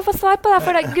 men jeg må få svar på det,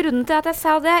 for grunnen til at jeg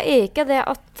sa det ikke det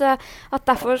at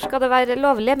derfor skal det være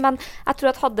lovlig, men jeg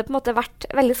tror at hadde det på en måte vært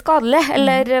veldig skadelig,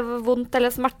 eller vondt,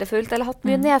 eller smertefullt, eller hatt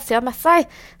mye nedsida med seg,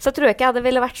 så tror jeg ikke det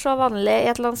ville vært så vanlig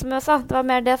i et land som USA. Det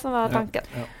var mer det som var tanken.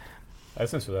 Ja. Jeg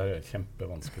synes jo det er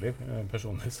kjempevanskelig.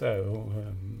 Personlig så er jeg jo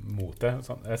mot det.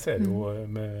 Jeg ser jo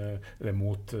det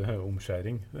mot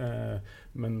omskjæring,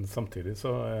 men samtidig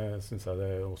så synes jeg det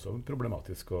er også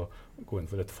problematisk å gå inn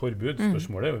for et forbud.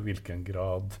 Spørsmålet er jo hvilken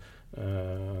grad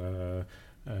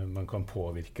man kan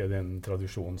påvirke den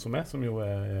tradisjonen som jo og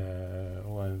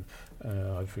jeg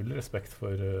har full respekt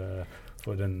for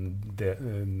den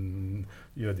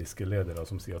jødiske ledere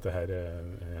som sier at det her er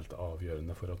helt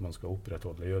avgjørende for at man skal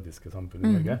opprettholde det jødiske samfunnet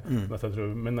i Norge.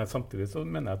 Men samtidig så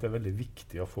mener jeg at det er veldig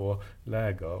viktig å få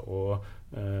leger og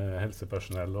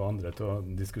helsepersonell og andre til å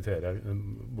diskutere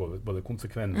både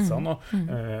konsekvensene og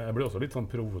jeg blir også litt sånn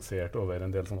provosert over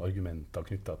en del sånne argumenter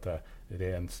knyttet til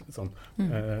ren, sånn,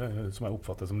 som jeg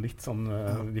oppfatter som litt sånn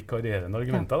vikarierende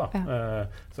argumenter da.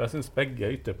 Så jeg synes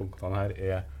begge ytterpunktene her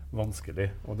er vanskelig,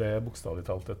 og det er bokstavlig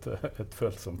talt et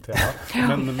følsomt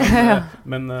tema.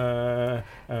 Men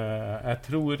jeg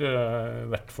tror i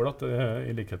hvert fall at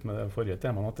i likhet med det forrige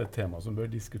temaet, at det er et tema som bør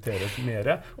diskuteres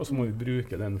mer, og så må vi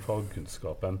bruke den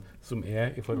fagkunnskapen som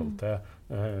er i forhold til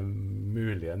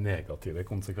mulige negative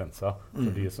konsekvenser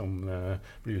for de som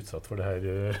blir utsatt for det her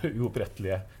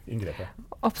uopprettelige inngrepet.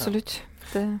 Absolutt.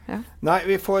 Nei,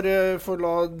 vi får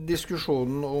la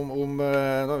diskusjonen om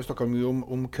da har vi snakket mye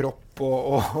om kropp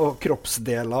og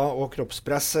kroppsdeler og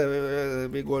kroppspress.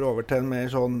 Vi går over til en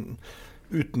mer sånn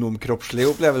utenomkroppslig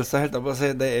opplevelse, helt å si.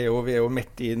 Vi er jo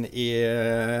midt inn i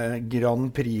Grand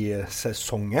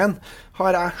Prix-sesongen,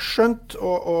 har jeg skjønt,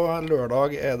 og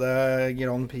lørdag er det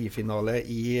Grand Prix-finale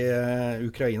i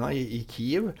Ukraina, i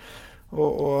Kiev.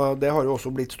 Og det har jo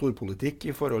også blitt storpolitikk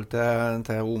i forhold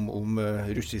til om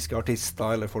russiske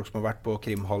artister eller folk som har vært på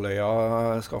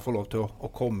Krimhalvøya skal få lov til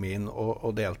å komme inn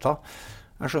og delta.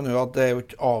 Jeg skjønner jo at det er jo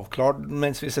ikke avklart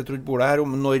mens vi sitter rundt bordet her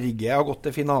om Norge har gått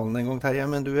til finalen en gang, Terje,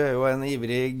 men du er jo en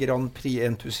ivrig Grand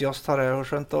Prix-entusiast, har jeg jo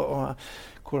skjønt. Og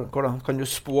Hvordan kan du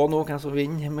spå nå hvem som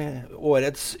vinner med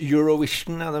årets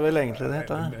Eurovision, det vel egentlig det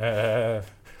heter?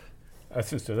 Jeg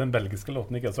synes jo den belgiske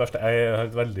låten ikke så verst. Jeg har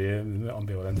et veldig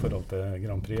ambivalent forhold til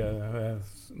Grand Prix.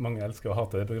 Mange elsker å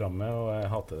hate det programmet, og jeg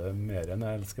hater det mer enn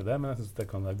jeg elsker det, men jeg synes det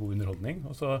kan være god underholdning.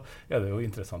 Og så det jo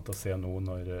interessant å se nå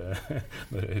når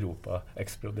Europa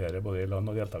eksploderer både i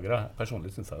land og deltakere.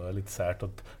 Personlig synes jeg det litt sært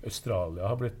at Australia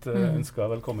har blitt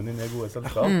ønsket velkommen inn i gode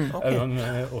selskap. Okay. Jeg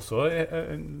har også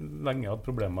lenge hatt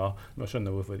problemer med å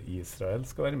skjønne hvorfor Israel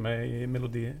skal være med i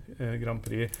Melodi Grand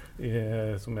Prix,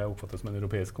 som jeg oppfatter som en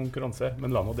europeisk konkurranse.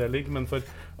 Men la nå det ligge. Men for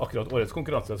akkurat årets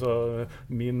konkurranse, så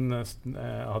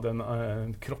jeg hadde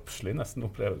en kroppslig nesten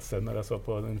opplevelse når jeg så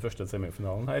på den første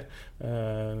semifinalen her.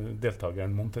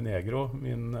 Deltakeren Montenegro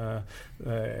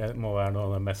må være noe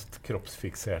av det mest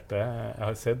kroppsfikserte jeg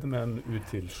har sett, med en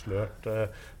utilslørt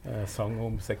sang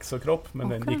om sex og kropp, men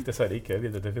den gikk dessverre ikke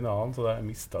videre til finalen, så jeg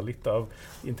mistet litt av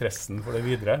interessen for det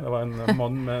videre. Det var en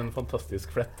mann med en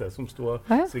fantastisk flette som stod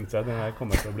og svingte seg. Den her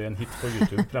kommer til å bli en hit på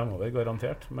YouTube fremover,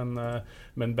 garantert.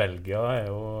 Men Belgia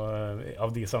jo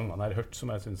av de sangene jeg har hørt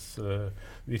som jeg synes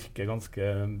virker ganske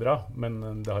bra,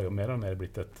 men det har jo mer og mer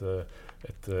blitt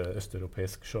et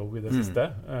østeuropeisk show i det siste.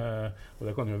 Og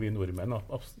det kan jo vi nordmenn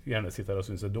gjerne sitte her og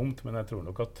synes dumt, men jeg tror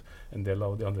nok at en del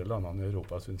av de andre landene i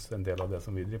Europa synes en del av det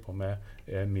som vi driver på med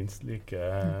minst like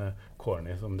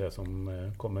corny som det som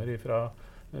kommer fra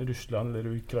Russland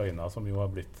eller Ukraina, som jo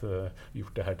har blitt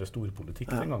gjort det her til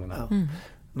storpolitikk den gangen her.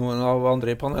 Noen av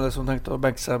andre i panelet som tenkte å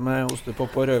benke seg med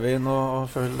ostepop og rødvin og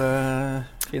følge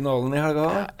finalen i helga?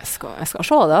 Jeg skal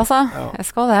se det, altså. Jeg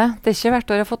skal det. Det ikke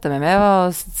hvert år jeg har fått det med meg. Det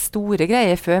var store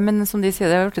greier før, men som de sier,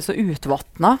 det har blitt så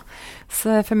utvattnet.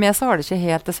 Så for meg så var det ikke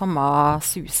helt det samme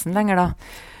susen lenger da.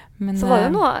 Men, så var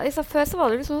det noe, før så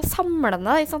var det liksom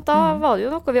samlende, da var det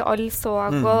jo noe vi alle så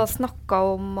og snakket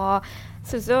om, og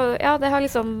synes jo, det har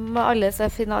liksom alle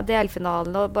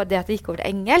delfinalene, og bare det at det gikk over til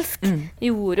engelsk,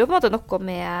 gjorde jo på en måte noe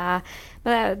med,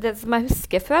 men det som jeg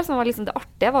husker før, som var liksom det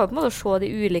artige, var jo på en måte å se de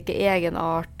ulike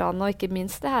egenartene, og ikke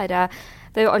minst det her,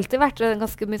 det har jo alltid vært en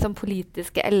ganske mye sånn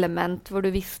politiske element, hvor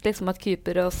du visste liksom at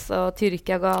Kypros og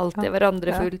Tyrkia ga alltid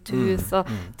hverandre fullt hus,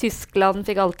 og Tyskland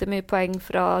fikk alltid mye poeng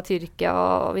fra Tyrkia,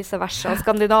 og vice versa, og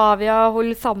Skandinavia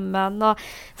holdt sammen,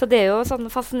 så det jo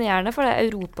sånn fascinerende for det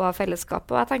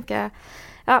Europa-fellesskapet, og jeg tenker,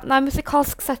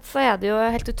 musikalsk sett så det jo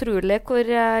helt utrolig hvor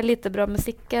lite bra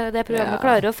musikk det programmet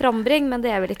klarer å frambringe, men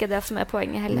det vel ikke det som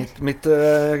poenget heller. Mitt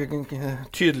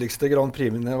tydeligste Grand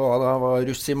Prix-minne var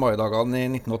russ i maidagene i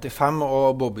 1985,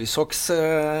 og Bobby Sox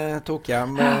tok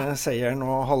hjem seieren,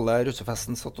 og halve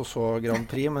russefesten satt og så Grand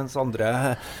Prix, mens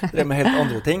andre drev med helt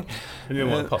andre ting. Vi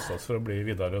må passe oss for å bli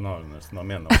Vidar Rønarnesen og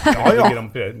mene at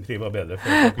Grand Prix var bedre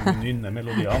for å kunne nynne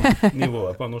melodiene.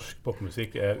 Nivået på norsk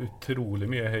popmusikk utrolig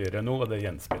mye høyere nå, og det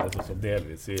gjenspilles også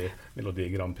delvis i Melodi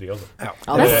Grand Prix.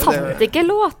 Men satt ikke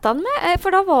låtene med?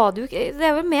 For da var det jo det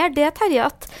jo mer det, Terje,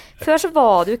 at før så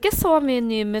var det jo ikke så mye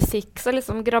ny musikk, så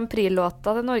liksom Grand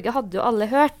Prix-låter til Norge hadde jo alle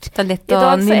hørt. Det lett I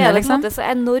dag så nynne, det på en liksom. måte så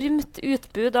enormt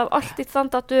utbud av alt, ikke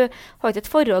sant? At du har ikke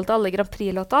et forhold til alle Grand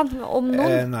Prix-låtene om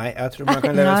noen. Nei, jeg tror man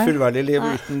kan leve et fullverdig liv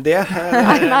uten det.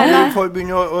 Vi får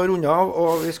begynne å runde av,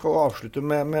 og vi skal avslutte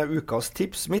med ukas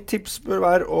tips. Mitt tips bør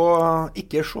være å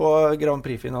ikke se Grand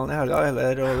Prix-finalen i helga, eller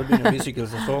og det begynner å bli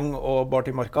sykkelsesong og bar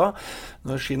til marka.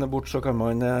 Når skinnet bort, så kan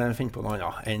man finne på noe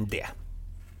annet enn det.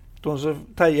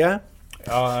 Terje?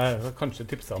 Ja, jeg har kanskje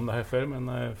tipset om det her før, men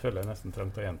jeg føler jeg nesten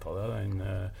trengt å gjenta det.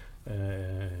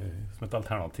 Som et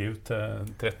alternativ til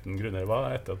 13 grunner hva,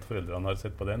 etter at foreldrene har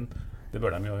sett på den. Det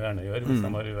bør de jo gjerne gjøre, hvis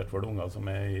de har i hvert fall unger som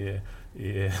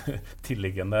i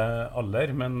tilliggende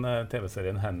alder. Men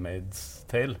TV-serien Handmaid's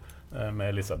Tale med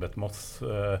Elisabeth Moss,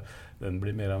 den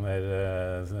blir mer og mer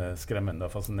skremmende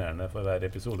og fascinerende for hver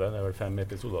episode. Det vel 5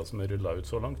 episoder som rullet ut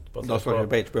så langt. Da snakker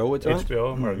vi på HBO, ikke sant? HBO,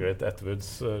 Margaret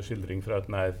Atwoods skildring fra et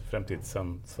nær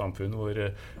fremtidssamfunn hvor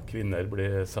kvinner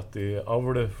blir satt i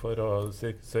avl for å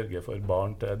sørge for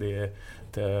barn til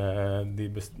de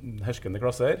herskende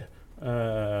klasser.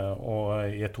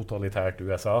 Og i et totalitært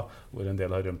USA hvor en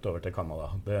del har rømt over til Canada.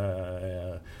 Det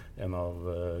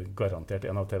garantert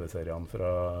en av TV-seriene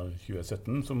fra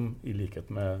 2017 som i likhet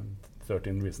med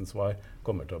 13 Reasons Why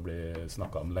kommer til å bli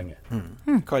snakket om lenge.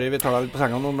 Kari, vi tar deg litt på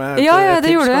senga nå med Ja, det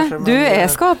tips, gjorde du. Du, jeg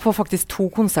skal på faktisk 2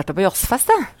 konserter på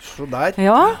Jazzfest, Så der.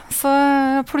 Ja, så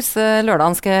pluss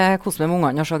lørdagen skal jeg kose meg med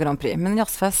ungene og se Grand Prix. Men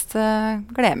Jazzfest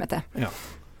gleder jeg meg til. Ja.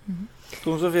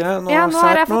 Tone Sofie, noe Ja, nå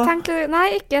har jeg sært nå? fått tenkt... Nei,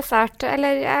 ikke sært.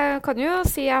 Eller jeg kan jo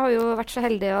si jeg har jo vært så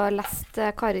heldig å lest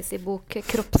Karis i bok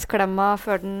 'Kroppsklemma'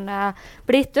 før den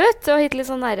ble gitt ut, og hittil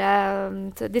sånn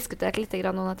diskutert litt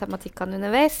grann noen av tematikkene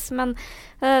underveis. Men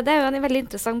det er jo en veldig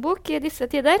interessant bok i disse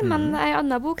tider. Men en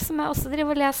annen bok som jeg også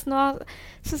driver og leser nå,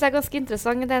 synes jeg er ganske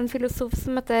interessant. Det er en filosof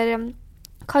som heter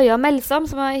Kaja Melsom,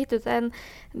 som har gitt ut en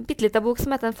bitteliten bok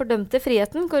som heter 'Den fordømte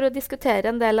friheten', hvor hun diskuterer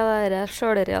en del av det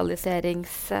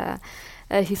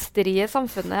selvrealiseringshysteriet i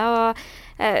samfunnet. Og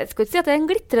jeg skal ikke si at det er en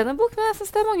glitrende bok, men jeg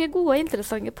synes det er mange gode og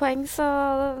interessante poeng, så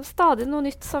stadig noe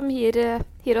nytt som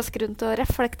gir oss grunn til å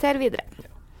reflektere videre.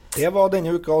 Det var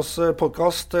denne ukas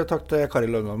podcast. Takk til Kari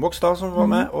Lønland Vokstad som var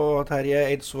med, og Terje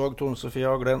Eidsvåg, Tone Sofie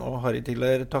Aglen og Harry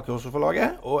Tiller takker også for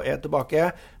laget, og er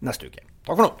tilbake neste uke.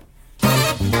 Takk for nå.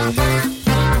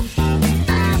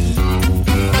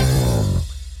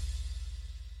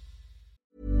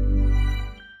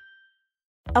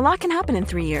 A lot can happen in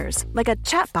 3 years, like a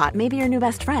chatbot may be your new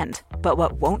best friend. But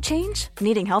what won't change?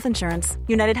 Needing health insurance.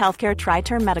 United Healthcare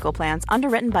Tri-Term Medical Plans,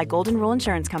 underwritten by Golden Rule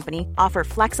Insurance Company, offer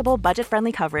flexible,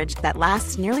 budget-friendly coverage that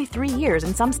lasts nearly 3 years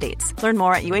in some states. Learn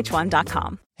more at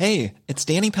uh1.com. Hey, it's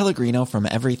Danny Pellegrino from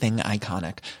Everything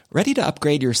Iconic. Ready to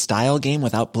upgrade your style game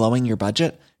without blowing your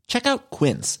budget? Check out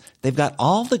Quince. They've got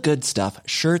all the good stuff,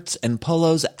 shirts and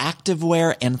polos,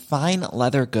 activewear, and fine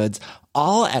leather goods,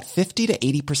 all at 50 to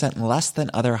 80% less than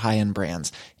other high-end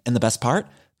brands. And the best part?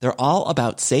 They're all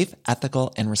about safe,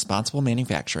 ethical, and responsible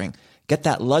manufacturing. Get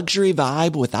that luxury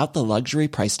vibe without the luxury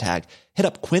price tag. Hit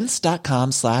up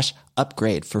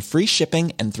quince.com/upgrade for free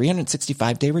shipping and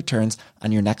 365-day returns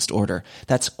on your next order.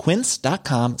 That's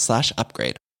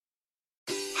quince.com/upgrade.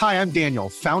 Hi, I'm Daniel,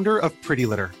 founder of Pretty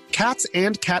Litter. Cats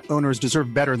and cat owners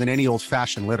deserve better than any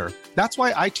old-fashioned litter. That's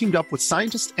why I teamed up with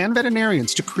scientists and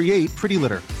veterinarians to create Pretty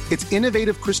Litter. Its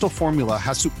innovative crystal formula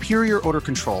has superior odor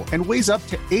control and weighs up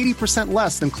to 80%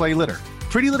 less than clay litter.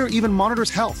 Pretty Litter even monitors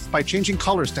health by changing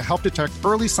colors to help detect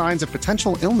early signs of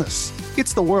potential illness.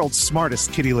 It's the world's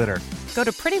smartest kitty litter. Go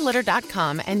to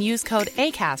prettylitter.com and use code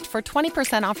ACAST for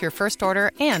 20% off your first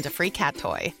order and a free cat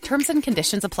toy. Terms and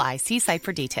conditions apply. See site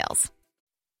for details.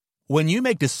 When you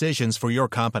make decisions for your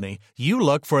company, you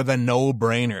look for the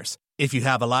no-brainers. If you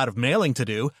have a lot of mailing to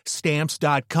do,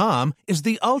 Stamps.com is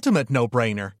the ultimate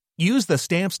no-brainer. Use the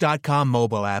Stamps.com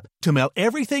mobile app to mail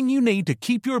everything you need to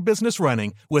keep your business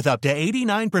running with up to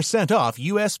 89% off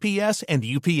USPS and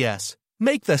UPS.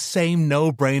 Make the same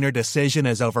no-brainer decision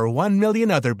as over 1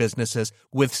 million other businesses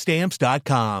with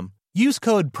Stamps.com. Use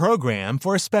code PROGRAM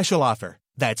for a special offer.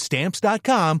 That's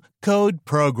Stamps.com, code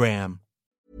PROGRAM.